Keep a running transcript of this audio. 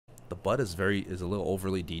butt is a little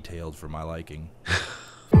overly detailed for my liking.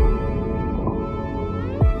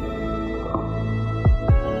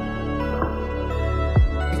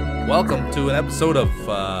 Welcome to an episode of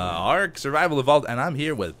ARK Survival Evolved, and I'm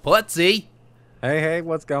here with Putzee. Hey,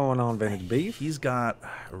 what's going on, Vintagebeef? He's got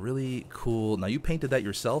a really cool... Now, you painted that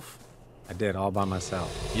yourself? I did, all by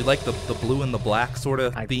myself. You like the blue and the black sort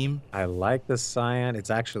of theme? I like the cyan. It's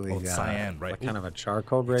actually cyan, right? Like kind of a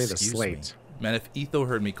charcoal gray, the slate. Man, if Etho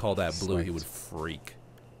heard me call that blue, he would freak.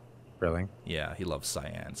 Really? Yeah, he loves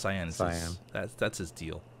cyan. Cyan is that's his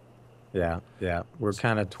deal. Yeah. We're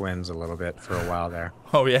kind of twins a little bit for a while there.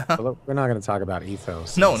 Oh yeah. But we're not going to talk about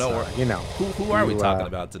Ethos. No, you know. Who are we talking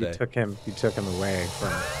about today? You took him away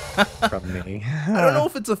from me. I don't know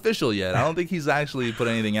if it's official yet. I don't think he's actually put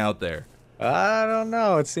anything out there. I don't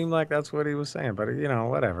know. It seemed like that's what he was saying, but you know,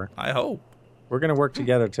 whatever. I hope. We're going to work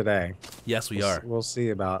together today. Yes, we are. We'll see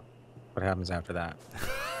about what happens after that.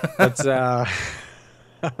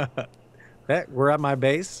 But we're at my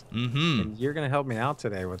base, and you're going to help me out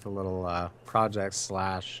today with a little project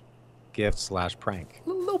 / gift / prank.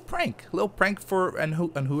 Little prank for and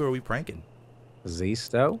who are we pranking?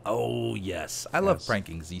 Zisto. Oh yes, I love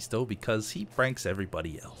pranking Zisto because he pranks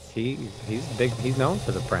everybody else. He's big. He's known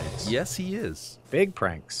for the pranks. Yes, he is. Big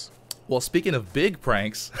pranks. Well, speaking of big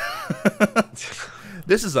pranks,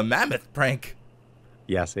 this is a mammoth prank.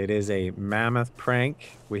 Yes, it is a mammoth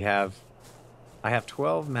prank. I have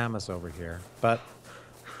 12 mammoths over here, but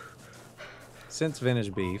since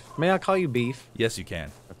Vintagebeef, may I call you Beef? Yes, you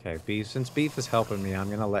can. Okay, Beef. Since Beef is helping me, I'm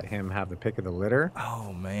going to let him have the pick of the litter.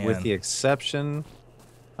 Oh, man. With the exception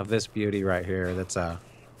of this beauty right here. That's a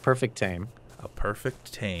perfect tame. A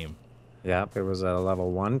perfect tame. Yep, it was a level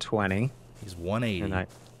 120. He's 180. And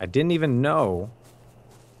I didn't even know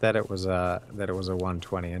that it was a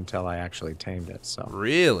 120 until I actually tamed it. So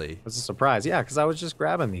really? It was a surprise. Yeah, because I was just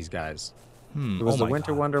grabbing these guys. It was the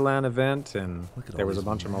Winter Wonderland event, and there was a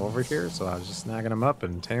bunch of them over here, so I was just snagging them up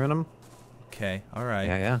and taming them. Okay, all right.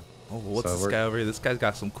 Yeah. Oh, what's this guy over here? This guy's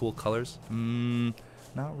got some cool colors.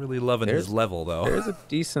 Not really loving his level, though. There's a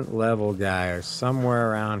decent level guy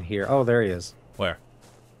somewhere around here. Oh, there he is. Where?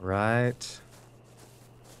 Right.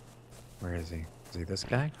 Where is he? Is he this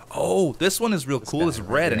guy? Oh, this one is real cool. It's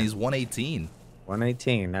red, and he's 118.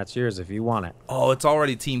 118. That's yours if you want it. Oh, it's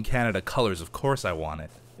already Team Canada colors. Of course I want it.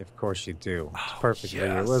 Of course you do. It's perfectly.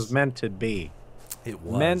 Yes. It was meant to be. It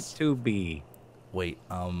was. Meant to be. Wait,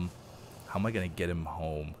 how am I going to get him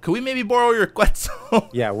home? Could we maybe borrow your Quetzal?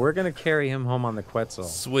 Yeah, we're going to carry him home on the Quetzal.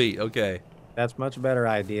 Sweet, okay. That's much better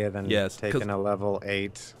idea than taking a level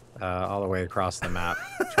 8 all the way across the map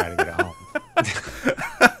trying to get it home.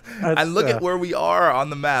 And look at where we are on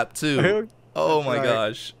the map, too. Oh, my right.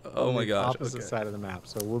 gosh. Oh, my gosh. Opposite side of the map.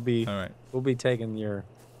 So we'll be all right. We'll be taking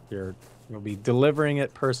we'll be delivering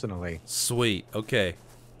it personally. Sweet. Okay.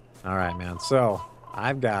 All right, man. So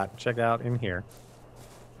check out in here.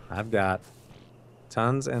 I've got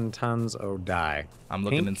tons and tons of dye. I'm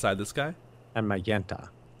looking inside this guy? And magenta.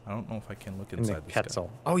 I don't know if I can look inside this Quetzal.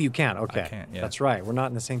 guy. Oh, you can? Okay. I can't, yeah. That's right. We're not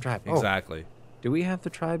in the same tribe. Exactly. Oh, do we have the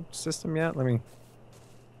tribe system yet?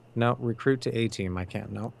 No, recruit to A-team. I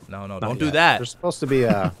can't. Nope. No, don't do that. There's supposed to be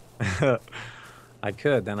a... I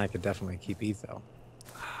could. Then I could definitely keep Etho.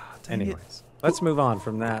 Anyways, let's move on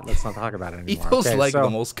from that. Let's not talk about it anymore. Etho's the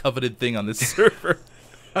most coveted thing on this server.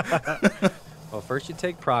 Well, first you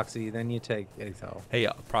take Proxy, then you take Etho. Hey,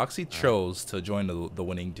 Proxy chose to join the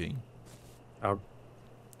winning team. Oh.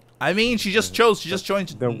 I mean, she just chose. She just joined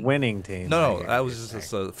the winning team. No, that was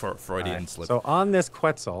just a Freudian slip. So on this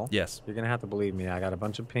Quetzal, yes, you're gonna have to believe me. I got a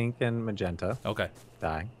bunch of pink and magenta. Okay.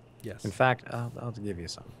 Dye. Yes. In fact, I'll give you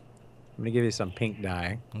some. I'm gonna give you some pink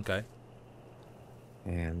dye. Okay.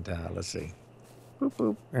 And let's see. Boop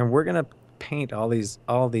boop. And we're gonna paint all these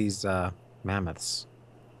mammoths.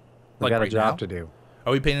 We got a job to do.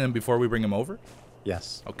 Are we painting them before we bring them over?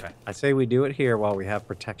 Yes. Okay. I say we do it here while we have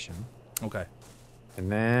protection. Okay. And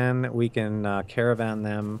then we can caravan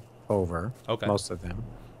them over. Okay. Most of them.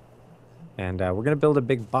 And we're gonna build a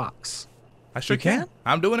big box. I sure can.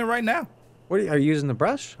 I'm doing it right now. What are you using the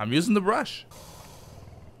brush? I'm using the brush.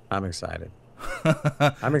 I'm excited.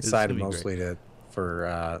 I'm excited mostly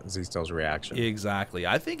for Zisto's reaction. Exactly.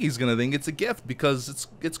 I think he's gonna think it's a gift because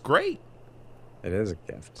it's great. It is a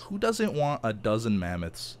gift. Who doesn't want a dozen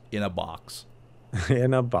mammoths in a box?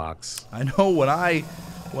 In a box. I know when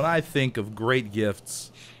I think of great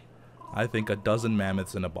gifts, I think a dozen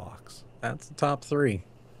mammoths in a box. That's the top 3.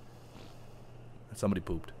 Somebody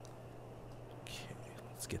pooped. Okay,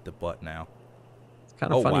 let's get the butt now. It's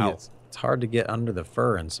kind of funny. Wow. It's hard to get under the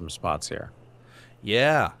fur in some spots here.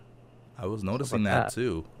 Yeah, I was noticing that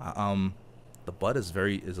too. The butt is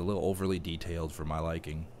a little overly detailed for my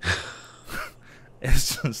liking.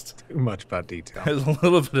 It's just too much butt detail. There's a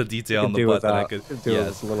little bit of detail on the butt that I could do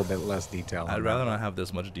a little bit less detail. I'd rather not have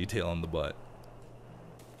this much detail on the butt.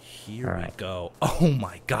 Here we right. go. Oh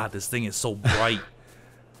my god, this thing is so bright.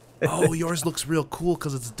 Oh, yours looks real cool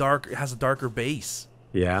because it's dark. It has a darker base.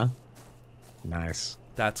 Yeah. Nice.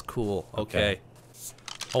 That's cool. Okay.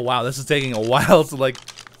 Oh wow, this is taking a while to like.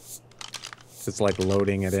 It's like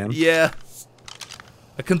loading it in. Yeah.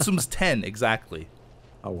 It consumes 10 exactly.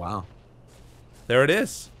 Oh wow. There it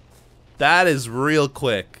is. That is real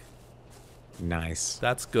quick. Nice.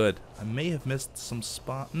 That's good. I may have missed some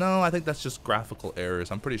spot. No, I think that's just graphical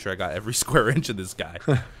errors. I'm pretty sure I got every square inch of this guy.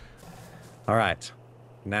 All right.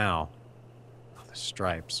 Now, the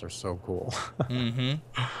stripes are so cool. Mm-hmm.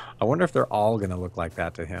 I wonder if they're all going to look like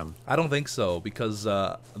that to him. I don't think so, because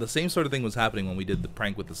the same sort of thing was happening when we did the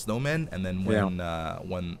prank with the snowmen, and then when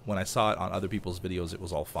I saw it on other people's videos, it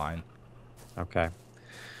was all fine. Okay.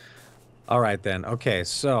 All right then. Okay,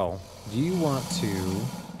 so do you want to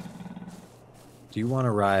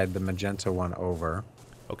ride the magenta one over?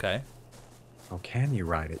 Okay. Oh, can you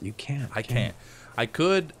ride it? You can't. I can't. I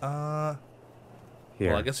could. Here.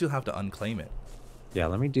 Well, I guess you'll have to unclaim it. Yeah,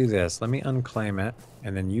 let me do this. Let me unclaim it,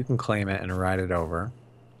 and then you can claim it and ride it over.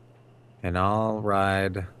 And I'll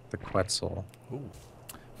ride the Quetzal. Ooh.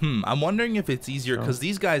 I'm wondering if it's easier, because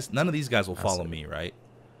these guys, none of these guys will follow me, right?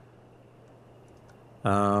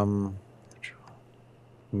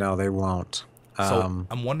 No, they won't. So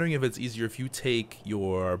I'm wondering if it's easier if you take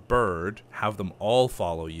your bird, have them all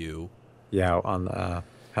follow you. Yeah,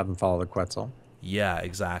 have them follow the Quetzal. Yeah,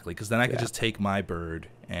 exactly. Because then I could just take my bird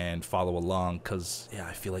and follow along. Because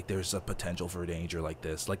I feel like there's a potential for danger like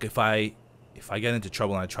this. Like if I get into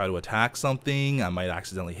trouble and I try to attack something, I might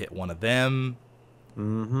accidentally hit one of them.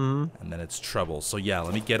 Mm-hmm. And then it's trouble. So yeah,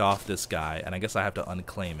 let me get off this guy, and I guess I have to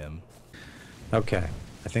unclaim him. Okay,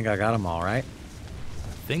 I think I got them all right.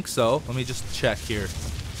 I think so. Let me just check here.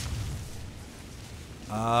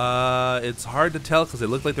 It's hard to tell because they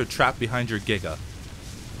look like they're trapped behind your Giga.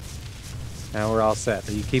 Now we're all set.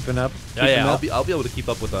 Are you keeping up? Yeah, I'll be able to keep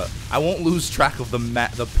up with I won't lose track of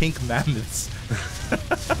the pink mammoths.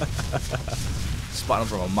 Spot them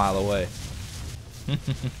from a mile away.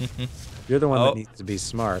 You're the one that needs to be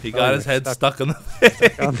smart. He got his head stuck on the thing.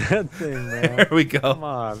 Stuck on that thing, man. There we go. Come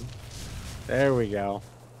on. There we go.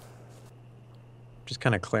 Just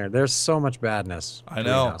kind of clearing. There's so much badness. I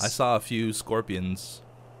know. I saw a few scorpions.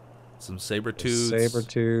 Some saber-tooths.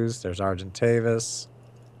 Saber-tooths. There's Argentavis.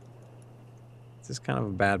 This is kind of a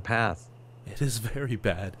bad path. It is very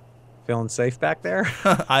bad. Feeling safe back there?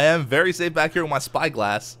 I am very safe back here with my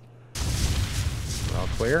spyglass. We're all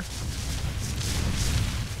clear.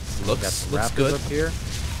 Looks good up here.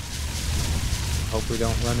 Hope we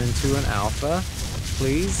don't run into an alpha.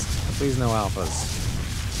 Please no alphas.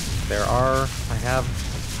 There are. I have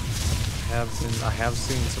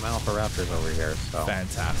seen some alpha raptors over here. So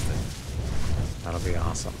fantastic. That'll be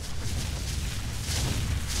awesome.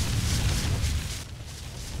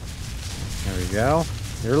 There we go.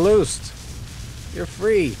 You're loosed. You're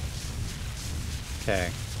free. Okay.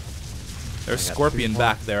 There's a scorpion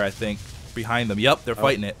back there, I think. Behind them. Yep, they're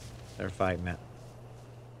fighting it. They're fighting it.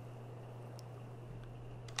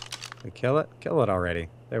 We kill it? Kill it already.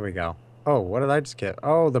 There we go. Oh, what did I just get?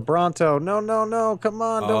 Oh, the Bronto. No, no, no. Come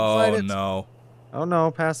on, don't fight it. Oh, no. Oh,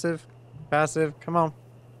 no. Passive. Passive. Come on.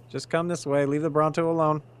 Just come this way. Leave the Bronto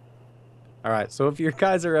alone. All right, so if your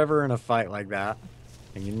guys are ever in a fight like that,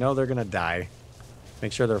 and you know they're going to die,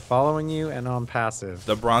 make sure they're following you and on passive.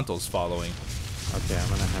 The Bronto's following. Okay, I'm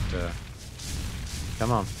going to have to...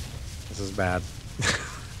 Come on. This is bad.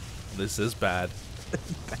 This is bad.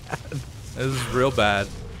 This is real bad.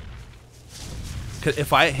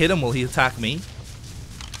 If I hit him, will he attack me?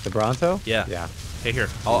 The Bronto? Yeah. Yeah. Hey, here.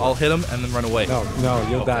 I'll hit him and then run away. No,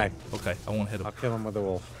 you'll die. Okay, I won't hit him. I'll kill him with the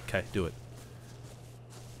wolf. Okay, do it.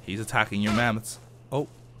 He's attacking your mammoths. Oh.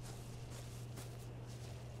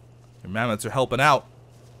 Your mammoths are helping out.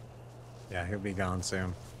 Yeah, he'll be gone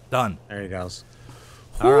soon. Done. There he goes.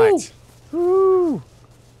 Woo! All right. Woo!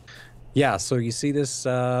 Yeah, so you see this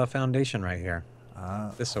foundation right here.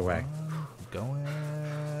 This away. Going.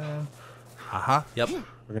 Yep. We're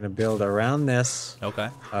going to build around this. Okay.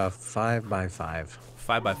 5 by 5.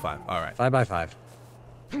 5 by 5. All right. 5 by 5.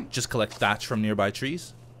 Just collect thatch from nearby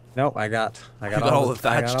trees? Nope, I got all the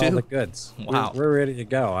thatch too? all the goods. Wow. We're ready to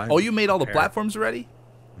go. Oh, you made all the platforms already?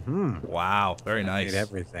 Mm-hmm. Wow, very nice. Made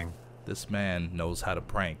everything. This man knows how to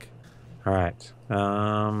prank. All right.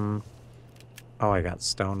 Oh, I got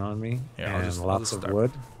stone on me. Here, and lots of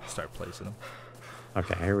wood. Start placing them.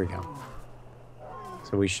 Okay, here we go. So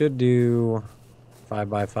So we should do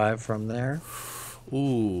 5x5 from there.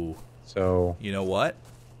 Ooh. So You know what?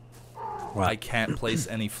 what? I can't place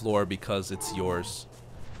any floor because it's yours.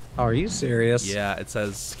 Oh, are you serious? Yeah, it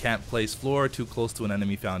says can't place floor too close to an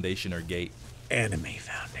enemy foundation or gate. Enemy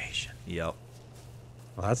foundation. Yep.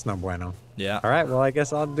 Well, that's no bueno. Yeah. All right. Well, I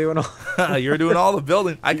guess I'll do it all. You're doing all the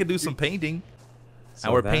building. I could do some painting. So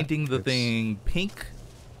and we're that painting the looks- thing pink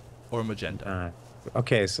or magenta.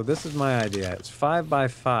 Okay, so this is my idea. It's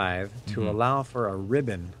 5x5 to Mhm. allow for a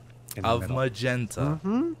ribbon in the Of middle. magenta.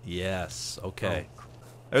 Mhm. Yes. Okay. Oh.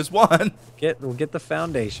 There's one. We'll get the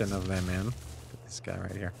foundation of them in. Put this guy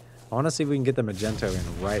right here. I want to see if we can get the magenta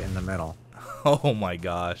in right in the middle. Oh my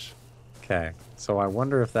gosh. Okay, so I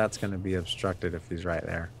wonder if that's going to be obstructed if he's right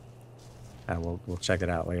there. We'll check it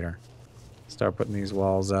out later. Start putting these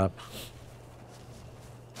walls up.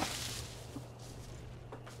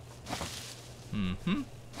 Mm-hmm.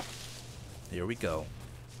 Here we go.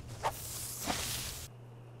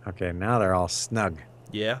 Okay, now they're all snug.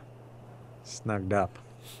 Yeah. Snugged up.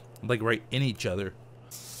 Like right in each other.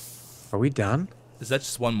 Are we done? Is that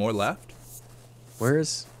just one more left?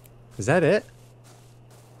 Is that it?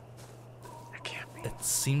 I can't be. It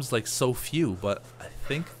seems like so few, but I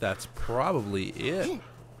think that's probably it.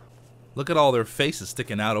 Look at all their faces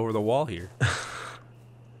sticking out over the wall here.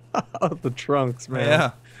 Oh, the trunks, man.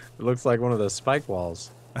 Yeah. It looks like one of those spike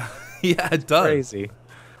walls. Yeah, it does. Crazy.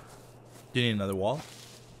 Do you need another wall?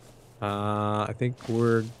 I think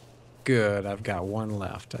we're good. I've got one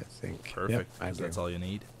left, I think. Perfect. Yep, I 'cause do. that's all you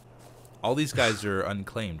need. All these guys are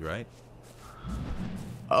unclaimed, right?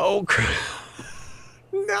 Oh, crap.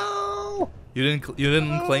 No! You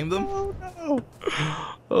didn't claim them? Oh, no.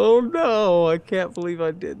 Oh, no. I can't believe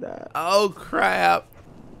I did that. Oh crap.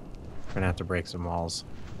 We're going to have to break some walls.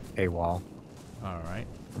 A wall. All right.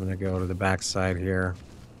 I'm going to go to the back side here.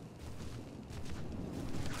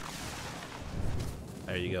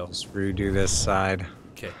 There you go. Just redo this side.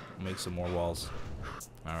 Okay, make some more walls.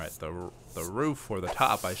 All right, the roof, or the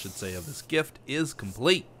top, I should say, of this gift is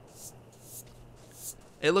complete.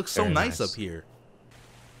 It looks so Very nice nice. up here.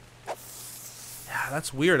 Yeah,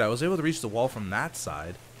 that's weird. I was able to reach the wall from that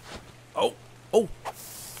side. Oh,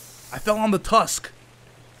 I fell on the tusk.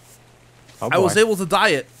 Oh, I was boy. able to dye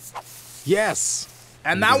it. Yes!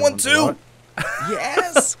 And You that did one one too.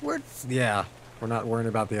 Yes! We're not worrying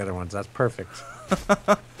about the other ones. That's perfect.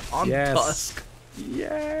 On Yes. tusk.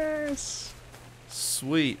 Yes!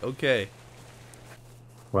 Sweet. Okay.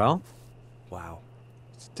 Well, Wow.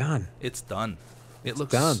 it's done. It's done. It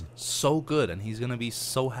looks done. so good, and he's gonna be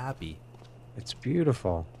so happy. It's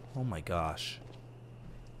beautiful. Oh my gosh.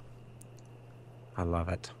 I love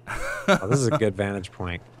it. Oh, this is a good vantage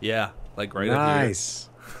point. Yeah, like right up here. Nice.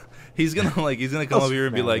 He's gonna come That's up here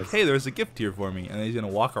and be like, fabulous. "Hey, there's a gift here for me," and then he's gonna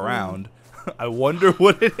walk around. I wonder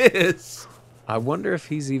what it is. I wonder if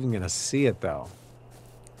he's even going to see it, though.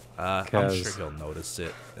 I'm 'Cause- sure he'll notice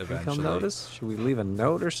it Think eventually. he'll notice? Should we leave a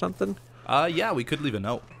note or something? Yeah, we could leave a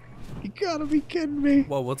note. You gotta be kidding me.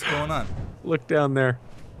 Well, what's going on? Look down there.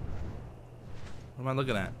 What am I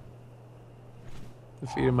looking at? The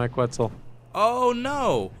feet of my Quetzal. Oh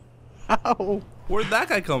no! Ow! Where'd that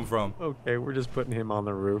guy come from? Okay, we're just putting him on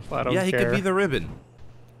the roof. I don't Yeah, he care. could be the ribbon.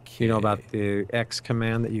 You know about Okay. the X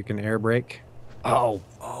command that you can air brake? Oh,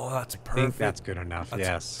 Oh, that's I perfect. think that's good enough. That's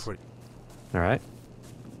yes. pretty- All right.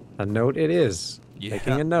 A note it is. Yeah,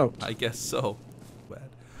 Making a note. I guess so. Bad.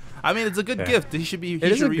 I mean, it's a good Okay. gift. He should be. It He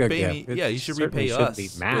is should a good repay gift. me. It Yeah, he should certainly repay shouldn't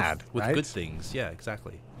us be mad, with right? good things. Yeah,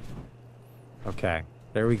 exactly. Okay,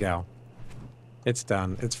 there we go. It's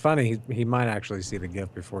done. It's funny. He might actually see the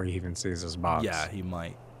gift before he even sees his box. Yeah, he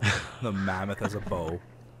might. The mammoth has a bow.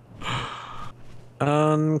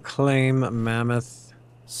 Unclaim mammoth.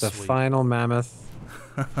 The Sweet. final mammoth.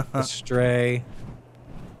 The stray.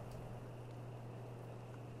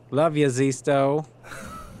 Love you, Zisto.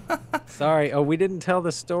 Sorry. Oh, we didn't tell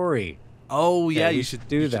the story. Oh yeah, we you should should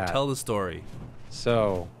do you should that. Tell the story.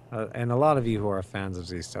 So, and a lot of you who are fans of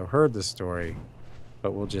Zisto heard the story,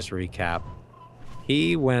 but we'll just recap.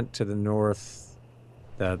 He went to the north,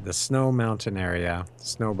 the snow mountain area,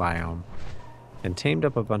 snow biome, and tamed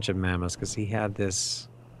up a bunch of mammoths because he had this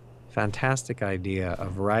fantastic idea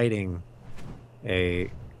of riding a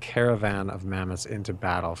caravan of mammoths into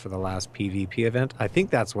battle for the last PvP event. I think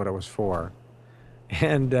that's what it was for.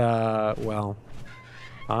 And, well,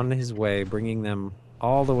 on his way, bringing them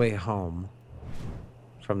all the way home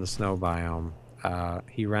from the snow biome,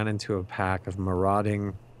 he ran into a pack of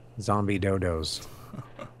marauding zombie dodos.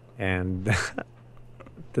 And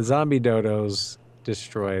the zombie dodos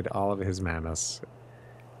destroyed all of his mammoths.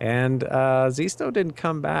 And Zisto didn't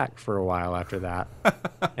come back for a while after that.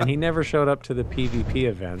 And he never showed up to the PvP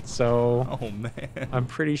event. So Oh, man. I'm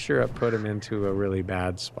pretty sure it put him into a really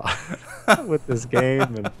bad spot with this game.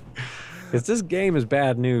 And because this game is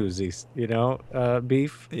bad news, you know,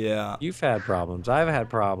 Beef. Yeah. You've had problems. I've had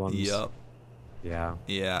problems. Yep. Yeah.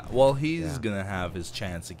 Yeah. Well, he's going to have his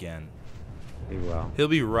chance again. He will. He'll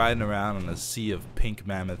be riding around on a sea of pink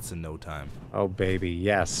mammoths in no time. Oh, baby.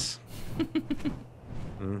 Yes.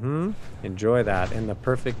 Mm-hmm. Enjoy that. And the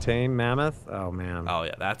perfect tame mammoth. Oh, man. Oh,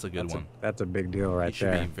 yeah. That's a good one. That's a big deal right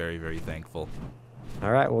there. You should be very, very thankful.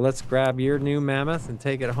 All right. Well, let's grab your new mammoth and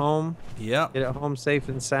take it home. Yep. Get it home safe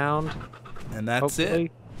and sound. And that's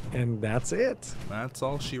it. And that's it. That's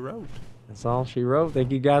all she wrote. That's all she wrote.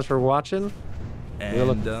 Thank you guys for watching. And we're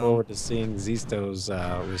looking forward to seeing Zisto's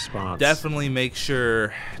response. Definitely make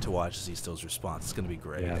sure to watch Zisto's response. It's going to be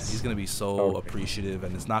great. Yes. He's going to be so appreciative,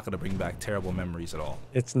 and it's not going to bring back terrible memories at all.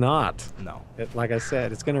 It's not. No. Like I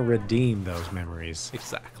said, it's going to redeem those memories.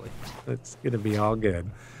 Exactly. It's going to be all good.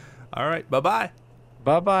 All right. Bye-bye.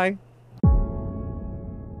 Bye-bye.